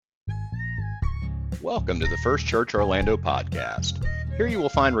Welcome to the First Church Orlando podcast. Here you will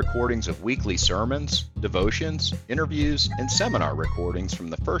find recordings of weekly sermons, devotions, interviews, and seminar recordings from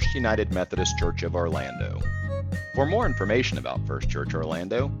the First United Methodist Church of Orlando. For more information about First Church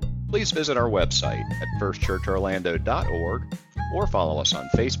Orlando, please visit our website at firstchurchorlando.org or follow us on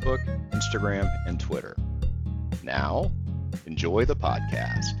Facebook, Instagram, and Twitter. Now, enjoy the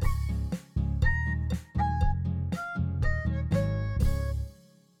podcast.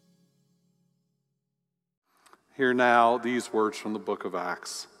 Hear now these words from the book of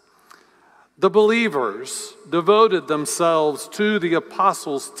Acts. The believers devoted themselves to the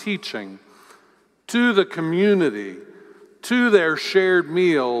apostles' teaching, to the community, to their shared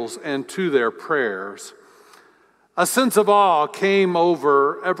meals, and to their prayers. A sense of awe came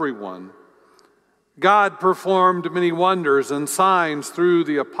over everyone. God performed many wonders and signs through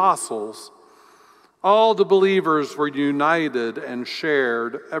the apostles. All the believers were united and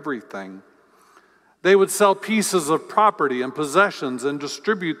shared everything. They would sell pieces of property and possessions and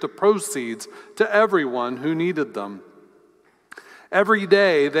distribute the proceeds to everyone who needed them. Every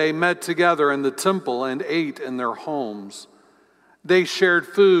day they met together in the temple and ate in their homes. They shared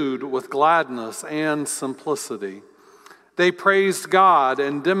food with gladness and simplicity. They praised God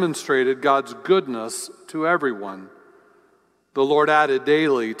and demonstrated God's goodness to everyone. The Lord added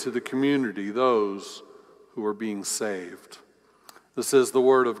daily to the community those who were being saved. This is the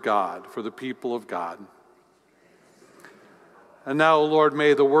word of God for the people of God. And now, O Lord,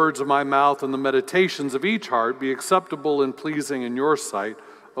 may the words of my mouth and the meditations of each heart be acceptable and pleasing in your sight,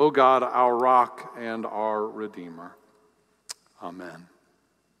 O God, our rock and our Redeemer. Amen.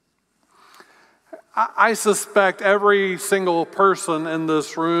 I suspect every single person in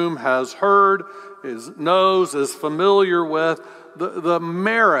this room has heard, knows, is familiar with the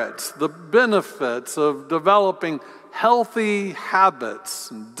merits, the benefits of developing healthy habits,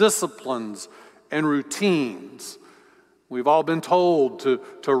 and disciplines, and routines. We've all been told to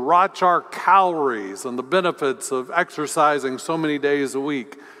watch our calories and the benefits of exercising so many days a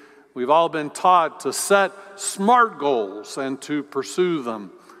week. We've all been taught to set SMART goals and to pursue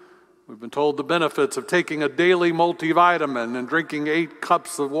them. We've been told the benefits of taking a daily multivitamin and drinking 8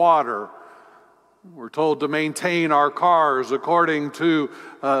 cups of water. We're told to maintain our cars according to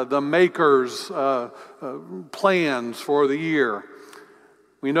the maker's plans for the year.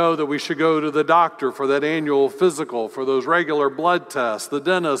 We know that we should go to the doctor for that annual physical, for those regular blood tests, the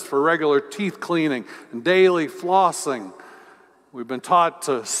dentist for regular teeth cleaning, and daily flossing. We've been taught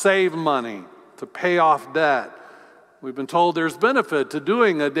to save money, to pay off debt. We've been told there's benefit to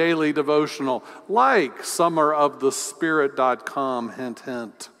doing a daily devotional, like summerofthespirit.com, hint,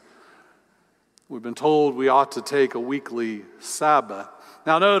 hint. We've been told we ought to take a weekly Sabbath.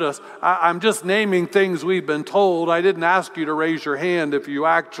 Now notice, I'm just naming things we've been told. I didn't ask you to raise your hand if you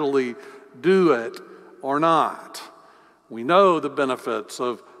actually do it or not. We know the benefits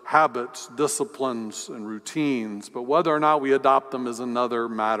of habits, disciplines, and routines, but whether or not we adopt them is another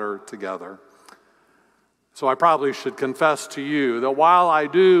matter together. So I probably should confess to you that while I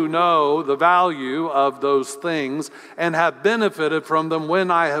do know the value of those things and have benefited from them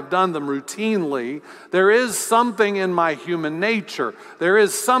when I have done them routinely, there is something in my human nature. There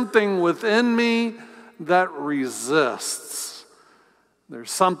is something within me that resists.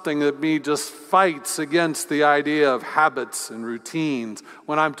 There's something that me just fights against the idea of habits and routines.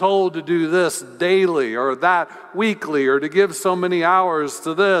 When I'm told to do this daily or that weekly or to give so many hours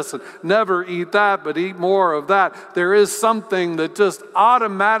to this and never eat that but eat more of that, there is something that just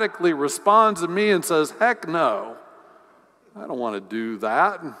automatically responds in me and says, heck no, I don't want to do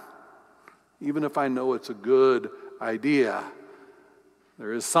that, even if I know it's a good idea.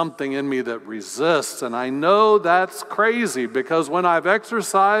 There is something in me that resists, and I know that's crazy because when I've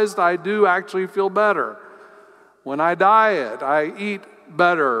exercised, I do actually feel better. When I diet, I eat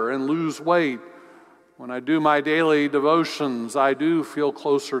better and lose weight. When I do my daily devotions, I do feel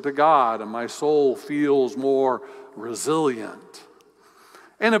closer to God, and my soul feels more resilient.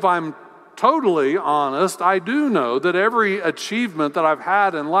 And if I'm totally honest, I do know that every achievement that I've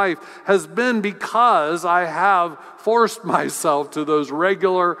had in life has been because I have forced myself to those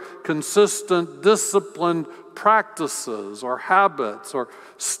regular, consistent, disciplined practices or habits or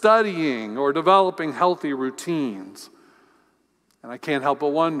studying or developing healthy routines. And I can't help but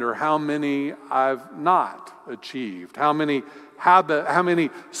wonder how many I've not achieved, how many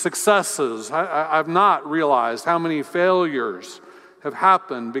successes I've not realized, how many failures have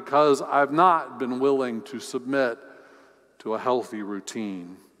happened because I've not been willing to submit to a healthy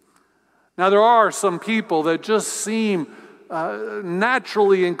routine. Now, there are some people that just seem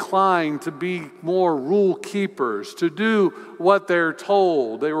naturally inclined to be more rule keepers, to do what they're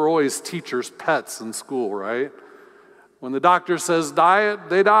told. They were always teachers' pets in school, right? When the doctor says diet,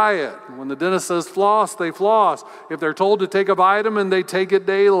 they diet. When the dentist says floss, they floss. If they're told to take a vitamin, they take it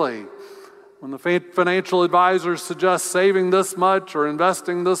daily. When the financial advisors suggest saving this much or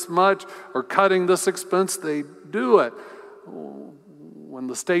investing this much or cutting this expense, they do it. When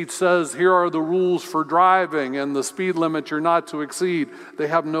the state says, here are the rules for driving and the speed limit you're not to exceed, they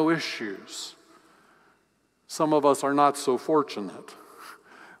have no issues. Some of us are not so fortunate.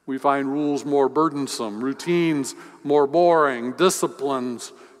 We find rules more burdensome, routines more boring,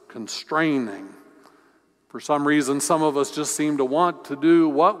 disciplines constraining. For some reason, some of us just seem to want to do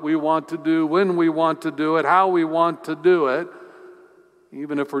what we want to do, when we want to do it, how we want to do it,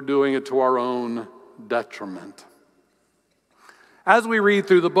 even if we're doing it to our own detriment. As we read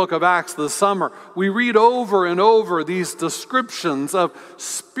through the book of Acts this summer, we read over and over these descriptions of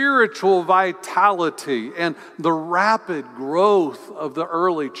spiritual vitality and the rapid growth of the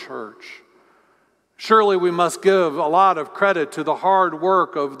early church. Surely we must give a lot of credit to the hard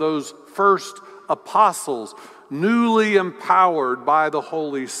work of those first apostles, newly empowered by the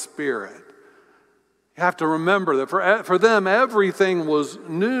Holy Spirit. You have to remember that for them, everything was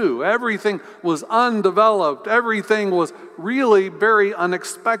new. Everything was undeveloped. Everything was really very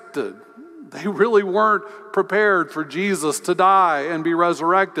unexpected. They really weren't prepared for Jesus to die and be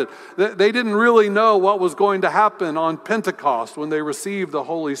resurrected. They didn't really know what was going to happen on Pentecost when they received the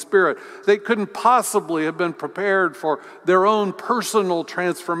Holy Spirit. They couldn't possibly have been prepared for their own personal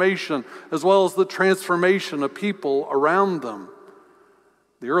transformation as well as the transformation of people around them.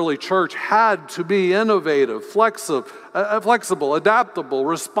 The early church had to be innovative, flexible, adaptable,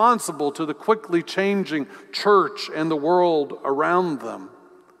 responsible to the quickly changing church and the world around them.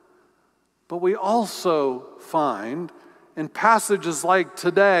 But we also find in passages like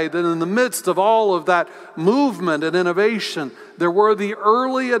today that in the midst of all of that movement and innovation, there were the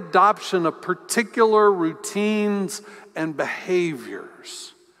early adoption of particular routines and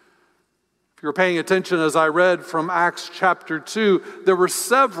behaviors. If you were paying attention as I read from Acts chapter 2, there were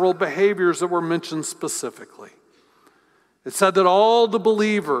several behaviors that were mentioned specifically. It said that all the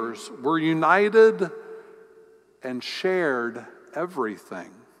believers were united and shared everything.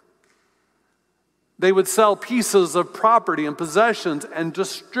 They would sell pieces of property and possessions and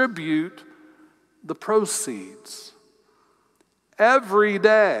distribute the proceeds. Every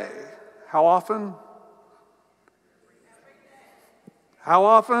day. How often? How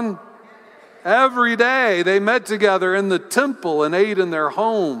often? Every day they met together in the temple and ate in their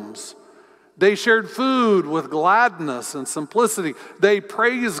homes. They shared food with gladness and simplicity. They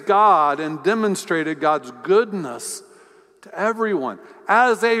praised God and demonstrated God's goodness to everyone.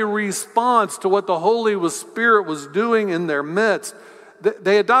 As a response to what the Holy Spirit was doing in their midst,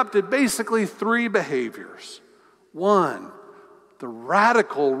 they adopted basically three behaviors. One, the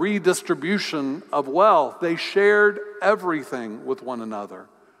radical redistribution of wealth. They shared everything with one another.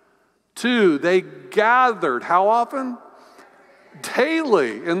 Two, they gathered, how often?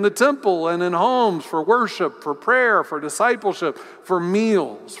 Daily in the temple and in homes for worship, for prayer, for discipleship, for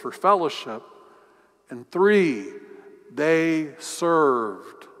meals, for fellowship. And three, they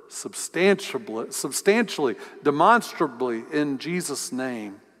served substantially, demonstrably in Jesus'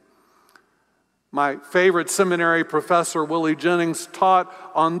 name. My favorite seminary professor, Willie Jennings, taught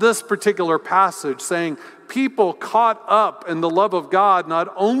on this particular passage, saying, people caught up in the love of God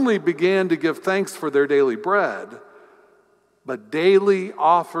not only began to give thanks for their daily bread, but daily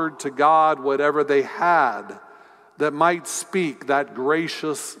offered to God whatever they had that might speak that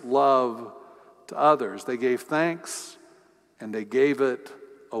gracious love to others. They gave thanks and they gave it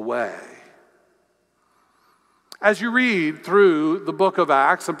away. As you read through the book of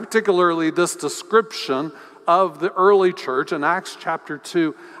Acts, and particularly this description of the early church in Acts chapter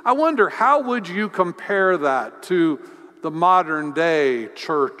 2, I wonder, how would you compare that to the modern day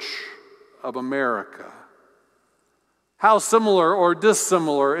church of America? How similar or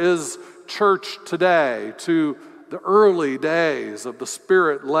dissimilar is church today to the early days of the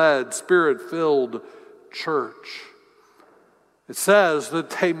Spirit-led, Spirit-filled church? It says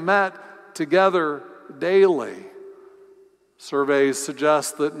that they met together daily. Surveys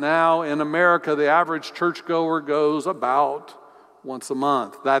suggest that now in America, the average churchgoer goes about once a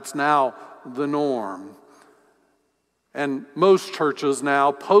month. That's now the norm. And most churches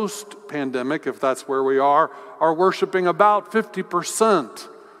now, post-pandemic, if that's where we are worshiping about 50%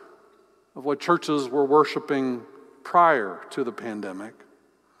 of what churches were worshiping prior to the pandemic.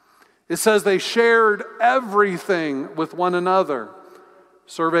 It says they shared everything with one another.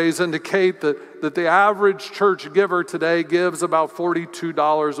 Surveys indicate that the average church giver today gives about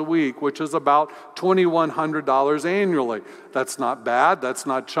 $42 a week, which is about $2,100 annually. That's not bad. That's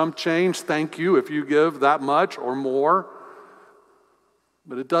not chump change. Thank you if you give that much or more.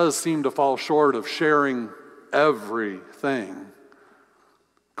 But it does seem to fall short of sharing everything.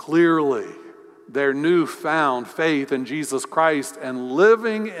 Clearly, their newfound faith in Jesus Christ and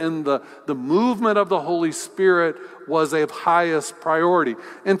living in the movement of the Holy Spirit was of highest priority.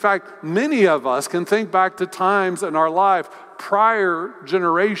 In fact, many of us can think back to times in our life, prior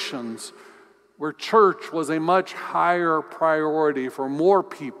generations, where church was a much higher priority for more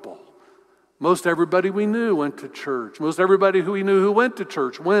people. Most everybody we knew went to church. Most everybody who we knew who went to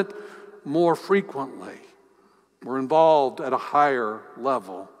church went more frequently, were involved at a higher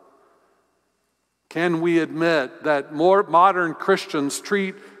level. Can we admit that more modern Christians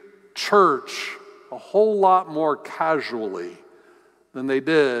treat church a whole lot more casually than they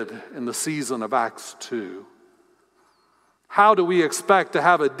did in the season of Acts 2? How do we expect to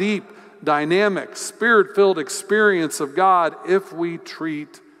have a deep, dynamic, spirit-filled experience of God if we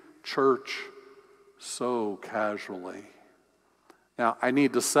treat church so casually? Now, I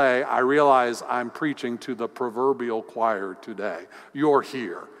need to say, I realize I'm preaching to the proverbial choir today. You're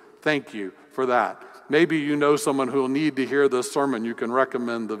here. Thank you for that. Maybe you know someone who will need to hear this sermon. You can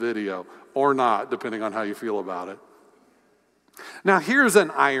recommend the video or not, depending on how you feel about it. Now, here's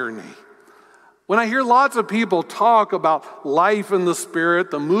an irony. When I hear lots of people talk about life in the Spirit,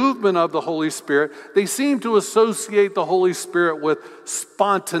 the movement of the Holy Spirit, they seem to associate the Holy Spirit with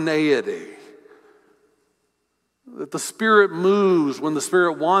spontaneity. That the Spirit moves when the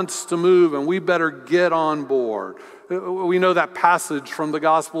Spirit wants to move, and we better get on board. We know that passage from the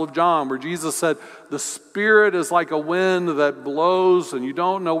Gospel of John where Jesus said, the Spirit is like a wind that blows and you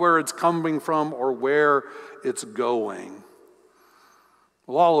don't know where it's coming from or where it's going.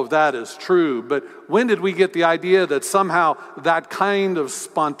 Well, all of that is true, but when did we get the idea that somehow that kind of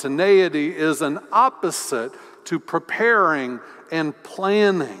spontaneity is an opposite to preparing and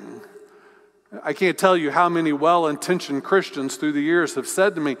planning? I can't tell you how many well-intentioned Christians through the years have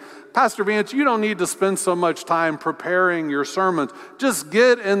said to me, Pastor Vance, you don't need to spend so much time preparing your sermons. Just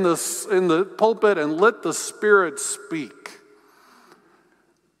get in the pulpit and let the Spirit speak.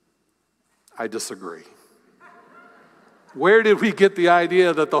 I disagree. Where did we get the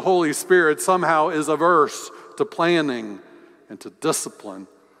idea that the Holy Spirit somehow is averse to planning and to discipline?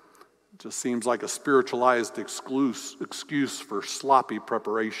 It just seems like a spiritualized excuse for sloppy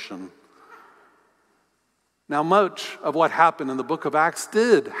preparation. Now, much of what happened in the book of Acts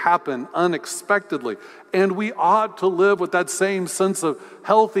did happen unexpectedly, and we ought to live with that same sense of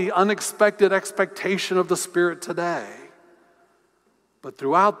healthy, unexpected expectation of the Spirit today. But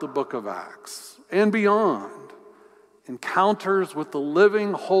throughout the book of Acts and beyond, encounters with the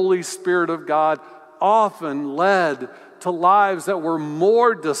living Holy Spirit of God often led to lives that were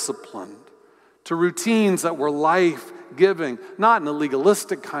more disciplined, to routines that were life-giving, not in a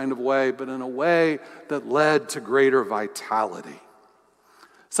legalistic kind of way, but in a way that led to greater vitality.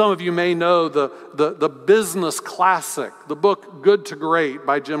 Some of you may know the business classic, the book Good to Great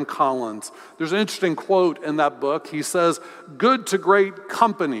by Jim Collins. There's an interesting quote in that book. He says, good to great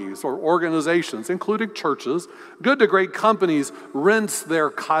companies or organizations, including churches, good to great companies rinse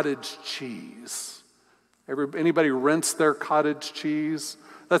their cottage cheese. Anybody rinse their cottage cheese?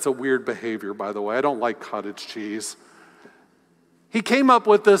 That's a weird behavior, by the way. I don't like cottage cheese. He came up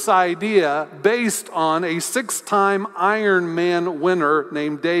with this idea based on a 6-time Ironman winner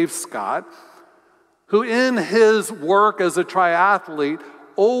named Dave Scott, who in his work as a triathlete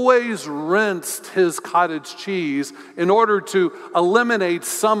always rinsed his cottage cheese in order to eliminate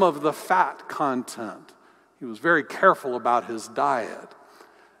some of the fat content. He was very careful about his diet.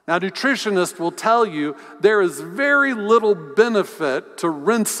 Now, nutritionists will tell you there is very little benefit to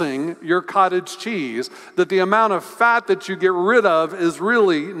rinsing your cottage cheese, that the amount of fat that you get rid of is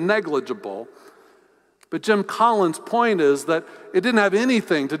really negligible. But Jim Collins' point is that it didn't have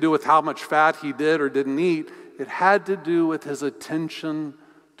anything to do with how much fat he did or didn't eat. It had to do with his attention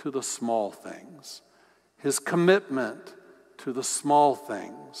to the small things. His commitment to the small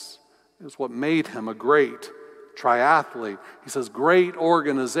things is what made him a great triathlete. He says great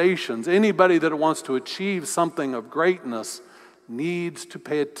organizations, anybody that wants to achieve something of greatness needs to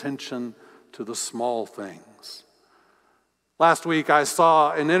pay attention to the small things. Last week I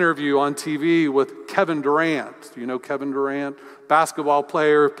saw an interview on TV with Kevin Durant. Do you know Kevin Durant? Basketball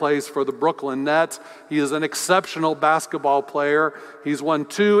player, plays for the Brooklyn Nets. He is an exceptional basketball player. He's won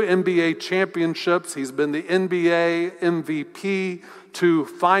 2 NBA championships. He's been the NBA MVP 2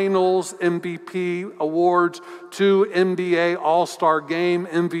 finals MVP awards, 2 NBA All-Star Game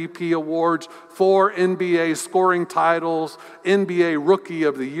MVP awards, 4 NBA scoring titles, NBA Rookie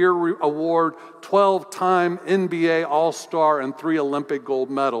of the Year award, 12-time NBA All-Star, and 3 Olympic gold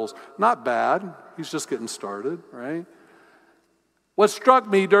medals. Not bad. He's just getting started, right? What struck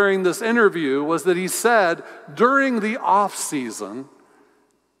me during this interview was that he said during the off season,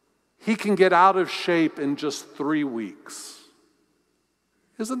 he can get out of shape in just 3 weeks.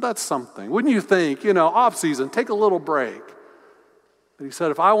 Isn't that something? Wouldn't you think, off season, take a little break. But he said,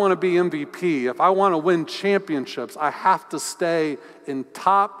 if I want to be MVP, if I want to win championships, I have to stay in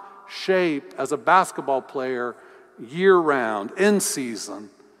top shape as a basketball player year-round, in season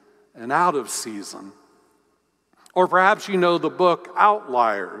and out of season. Or perhaps you know the book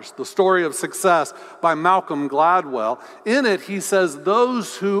Outliers, the story of success by Malcolm Gladwell. In it, he says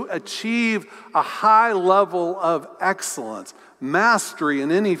those who achieve a high level of excellence, mastery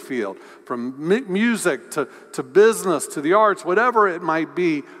in any field, from music to business to the arts, whatever it might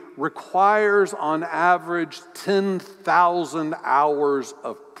be, requires on average 10,000 hours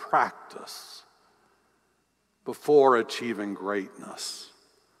of practice before achieving greatness.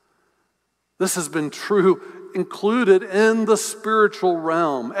 This has been true, included in the spiritual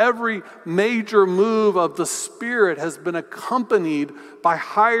realm. Every major move of the Spirit has been accompanied by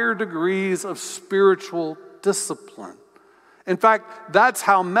higher degrees of spiritual discipline. In fact, that's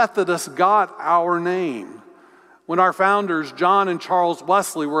how Methodists got our name. When our founders, John and Charles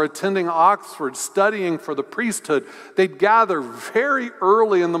Wesley, were attending Oxford studying for the priesthood, they'd gather very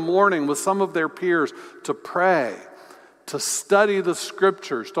early in the morning with some of their peers to pray, to study the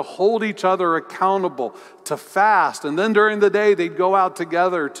scriptures, to hold each other accountable, to fast. And then during the day, they'd go out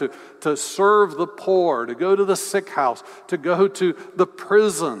together to serve the poor, to go to the sick house, to go to the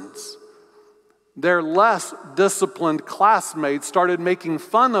prisons. Their less disciplined classmates started making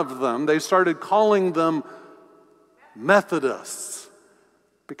fun of them. They started calling them Methodists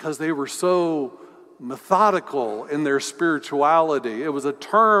because they were so methodical in their spirituality. It was a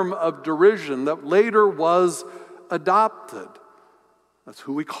term of derision that later was adopted. That's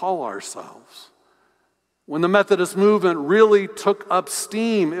who we call ourselves. When the Methodist movement really took up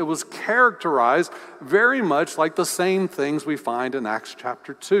steam, it was characterized very much like the same things we find in Acts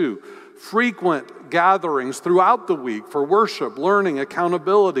chapter 2. Frequent gatherings throughout the week for worship, learning,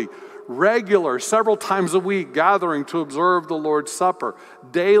 accountability. Regular, several times a week, gathering to observe the Lord's Supper.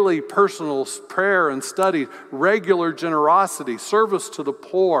 Daily personal prayer and study. Regular generosity, service to the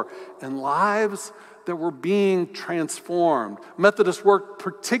poor, and lives that were being transformed. Methodists worked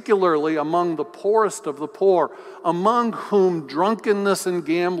particularly among the poorest of the poor, among whom drunkenness and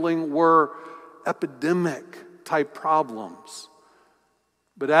gambling were epidemic-type problems.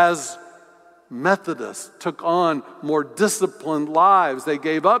 But as Methodists took on more disciplined lives, they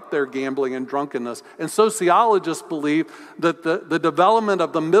gave up their gambling and drunkenness. And sociologists believe that the development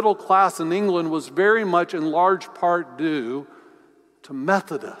of the middle class in England was very much in large part due to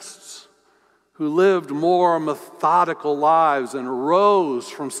Methodists, who lived more methodical lives and rose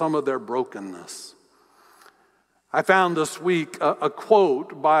from some of their brokenness. I found this week a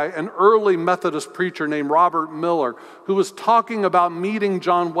quote by an early Methodist preacher named Robert Miller, who was talking about meeting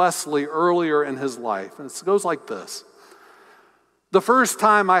John Wesley earlier in his life. And it goes like this. The first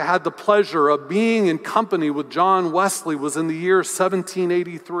time I had the pleasure of being in company with John Wesley was in the year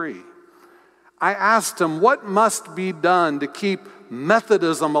 1783. I asked him what must be done to keep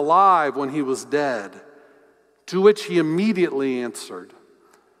Methodism alive when he was dead, to which he immediately answered,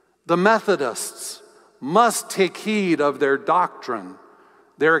 the Methodists must take heed of their doctrine,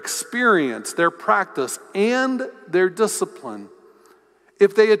 their experience, their practice, and their discipline.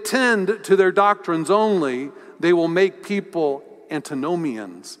 If they attend to their doctrines only, they will make people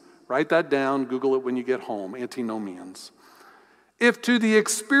antinomians. Write that down, Google it when you get home, antinomians. If to the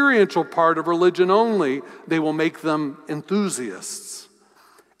experiential part of religion only, they will make them enthusiasts.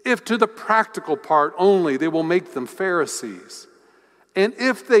 If to the practical part only, they will make them Pharisees. And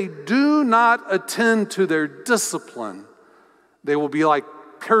if they do not attend to their discipline, they will be like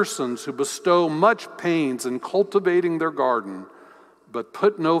persons who bestow much pains in cultivating their garden, but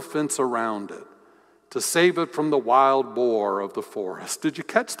put no fence around it to save it from the wild boar of the forest. Did you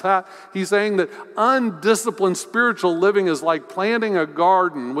catch that? He's saying that undisciplined spiritual living is like planting a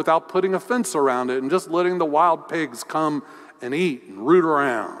garden without putting a fence around it and just letting the wild pigs come and eat and root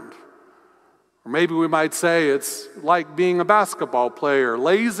around. Or maybe we might say it's like being a basketball player,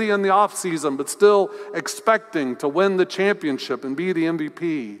 lazy in the off season, but still expecting to win the championship and be the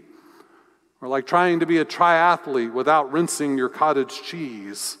MVP. Or like trying to be a triathlete without rinsing your cottage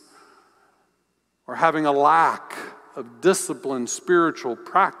cheese. Or having a lack of disciplined spiritual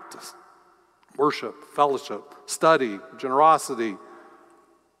practice, worship, fellowship, study, generosity,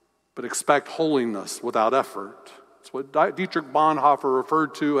 but expect holiness without effort. It's what Dietrich Bonhoeffer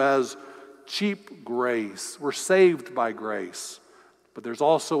referred to as cheap grace. We're saved by grace, but there's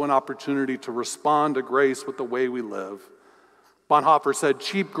also an opportunity to respond to grace with the way we live. Bonhoeffer said,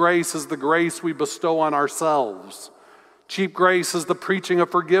 cheap grace is the grace we bestow on ourselves. Cheap grace is the preaching of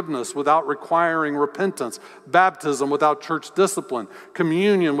forgiveness without requiring repentance, baptism without church discipline,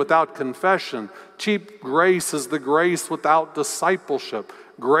 communion without confession. Cheap grace is the grace without discipleship,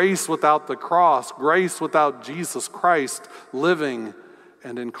 grace without the cross, grace without Jesus Christ living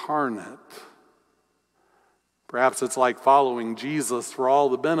and incarnate. Perhaps it's like following Jesus for all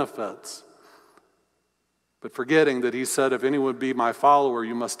the benefits, but forgetting that he said, if anyone would be my follower,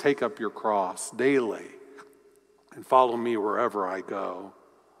 you must take up your cross daily and follow me wherever I go.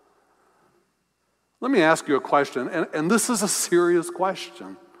 Let me ask you a question, and this is a serious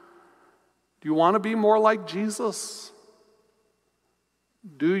question. Do you want to be more like Jesus?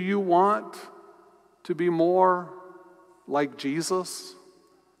 Do you want to be more like Jesus?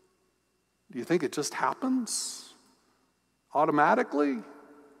 Do you think it just happens automatically?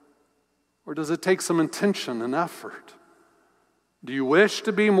 Or does it take some intention and effort? Do you wish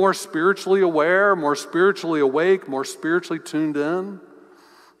to be more spiritually aware, more spiritually awake, more spiritually tuned in?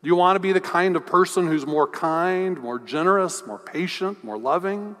 Do you want to be the kind of person who's more kind, more generous, more patient, more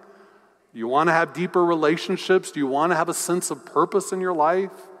loving? Do you want to have deeper relationships? Do you want to have a sense of purpose in your life?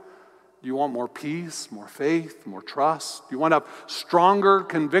 Do you want more peace, more faith, more trust? Do you want to have stronger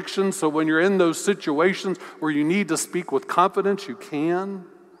convictions so when you're in those situations where you need to speak with confidence, you can?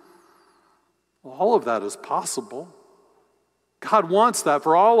 Well, all of that is possible. God wants that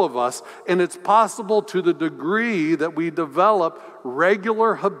for all of us, and it's possible to the degree that we develop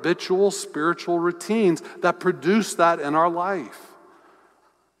regular, habitual spiritual routines that produce that in our life.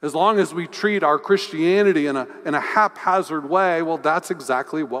 As long as we treat our Christianity in a haphazard way, well, that's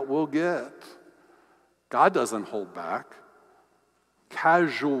exactly what we'll get. God doesn't hold back.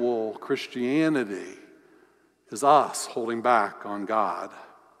 Casual Christianity is us holding back on God.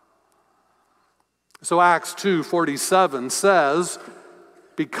 So Acts 2:47 says,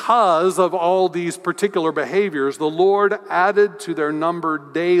 because of all these particular behaviors, the Lord added to their number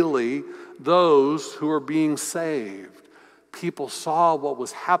daily those who are being saved. People saw what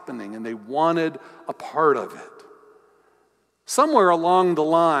was happening and they wanted a part of it. Somewhere along the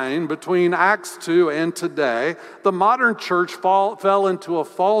line between Acts 2 and today, the modern church fell into a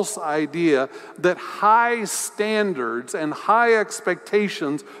false idea that high standards and high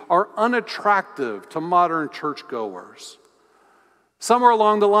expectations are unattractive to modern churchgoers. Somewhere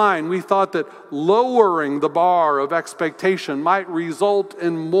along the line, we thought that lowering the bar of expectation might result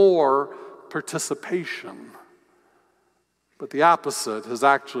in more participation. But the opposite has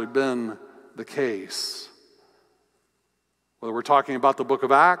actually been the case. Whether we're talking about the book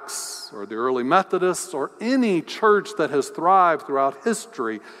of Acts or the early Methodists or any church that has thrived throughout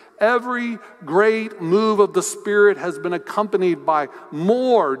history, every great move of the Spirit has been accompanied by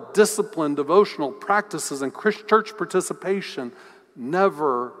more disciplined devotional practices and church participation,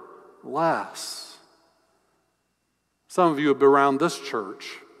 never less. Some of you have been around this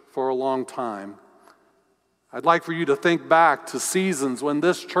church for a long time. I'd like for you to think back to seasons when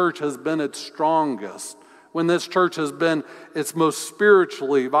this church has been its strongest, when this church has been its most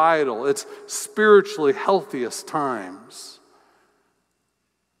spiritually vital, its spiritually healthiest times.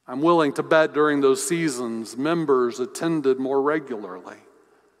 I'm willing to bet during those seasons, members attended more regularly,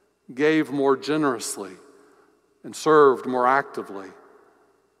 gave more generously, and served more actively.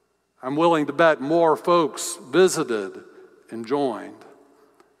 I'm willing to bet more folks visited and joined.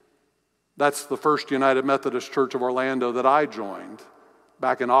 That's the First United Methodist Church of Orlando that I joined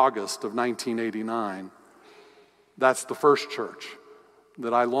back in August of 1989. That's the first church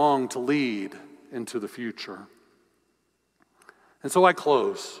that I long to lead into the future. And so I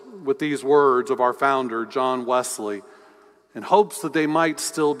close with these words of our founder, John Wesley, in hopes that they might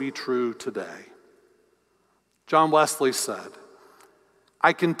still be true today. John Wesley said,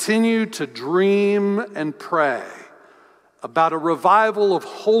 "I continue to dream and pray about a revival of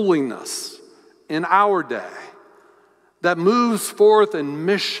holiness in our day that moves forth in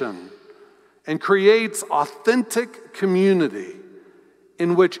mission and creates authentic community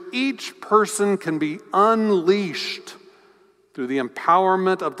in which each person can be unleashed through the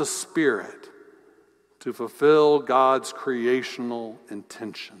empowerment of the Spirit to fulfill God's creational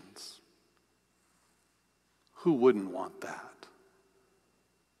intentions." Who wouldn't want that?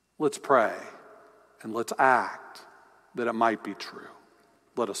 Let's pray and let's act that it might be true.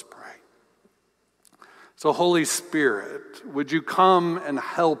 Let us pray. So Holy Spirit, would you come and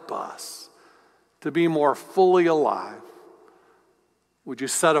help us to be more fully alive? Would you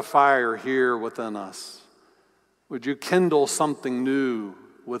set a fire here within us? Would you kindle something new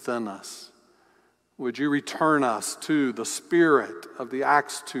within us? Would you return us to the spirit of the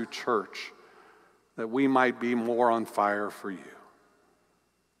Acts 2 church, that we might be more on fire for you?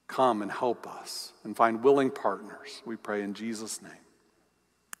 Come and help us and find willing partners, we pray in Jesus' name.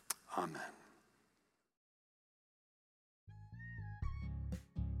 Amen.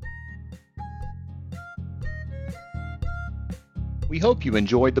 We hope you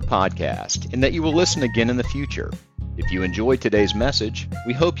enjoyed the podcast and that you will listen again in the future. If you enjoyed today's message,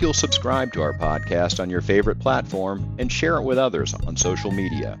 we hope you'll subscribe to our podcast on your favorite platform and share it with others on social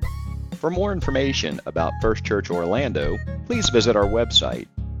media. For more information about First Church Orlando, please visit our website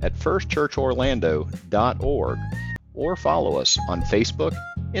at firstchurchorlando.org or follow us on Facebook,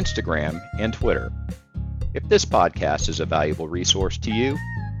 Instagram, and Twitter. If this podcast is a valuable resource to you,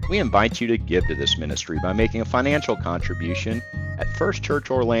 we invite you to give to this ministry by making a financial contribution at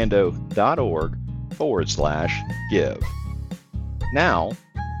firstchurchorlando.org/give. Now,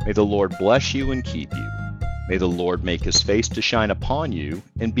 may the Lord bless you and keep you. May the Lord make his face to shine upon you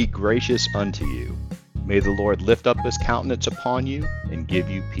and be gracious unto you. May the Lord lift up his countenance upon you and give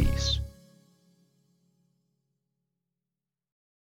you peace.